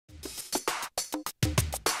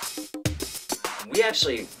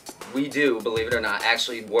we do, believe it or not,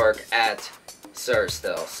 actually work at SUR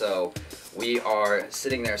still. So we are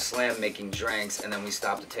sitting there making drinks, and then we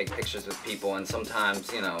stop to take pictures with people, and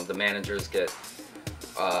sometimes, you know, the managers get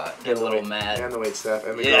a little mad. And the wait staff.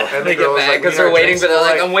 And the girl, and the girls, get mad because they're waiting for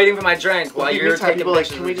I'm waiting for my drink while you're taking people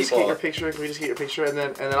pictures can we just get your picture? Can we just get your picture? And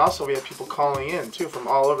then also we have people calling in too from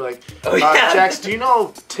all over, like, Jax, do you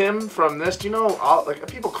know Tim from this? Do you know all, like,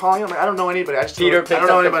 people calling in? Like, I don't know anybody. I don't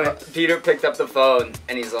know anybody. Peter picked up the phone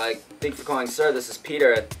and he's like, "Thank you for calling, sir. This is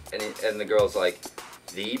Peter." And the girl's like,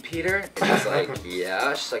 "The Peter?" And he's like,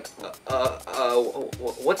 "Yeah." She's like,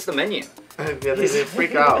 what's the menu?" Yeah, they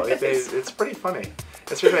freak out. It's pretty funny.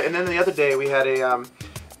 It's pretty funny. And then the other day we had a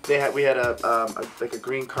like a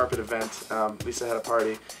green carpet event. Lisa had a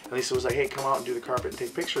party, and Lisa was like, "Hey, come out and do the carpet and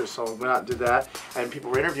take pictures." So we went out and did that, and people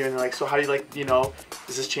were interviewing. And they're like, "So how do you, like, you know,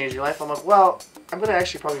 does this change your life?" I'm like, "Well, I'm gonna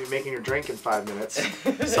actually probably be making your drink in 5 minutes.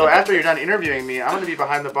 So after you're done interviewing me, I'm gonna be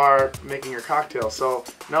behind the bar making your cocktail." So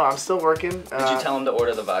no, I'm still working. Did you tell him to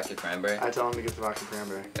order the vodka cranberry? I tell him to get the vodka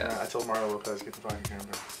cranberry. Yeah. I told Mario Lopez to get the vodka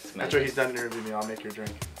cranberry. After he's done interviewing me, I'll make your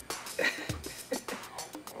drink.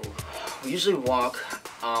 We usually walk,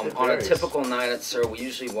 on a typical night at SUR, we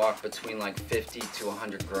usually walk between like 50 to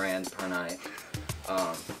 100 grand per night.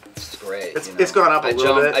 It's great. It's gone up a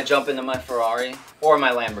little bit. I jump into my Ferrari or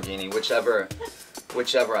my Lamborghini, whichever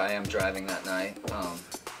I am driving that night.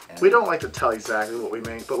 We don't like to tell exactly what we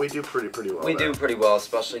make, but we do pretty well. We do pretty well,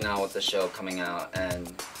 especially now with the show coming out,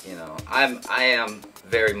 and you know, I am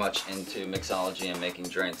very much into mixology and making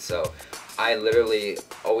drinks, so I literally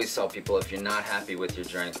always tell people, if you're not happy with your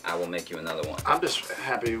drink, I will make you another one. I'm just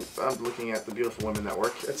happy. I'm looking at the beautiful women that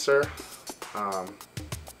work at SUR.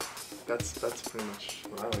 That's pretty much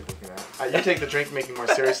what I like looking at. You take the drink making more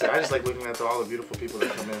seriously. I just like looking at all the beautiful people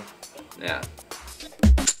that come in. Yeah.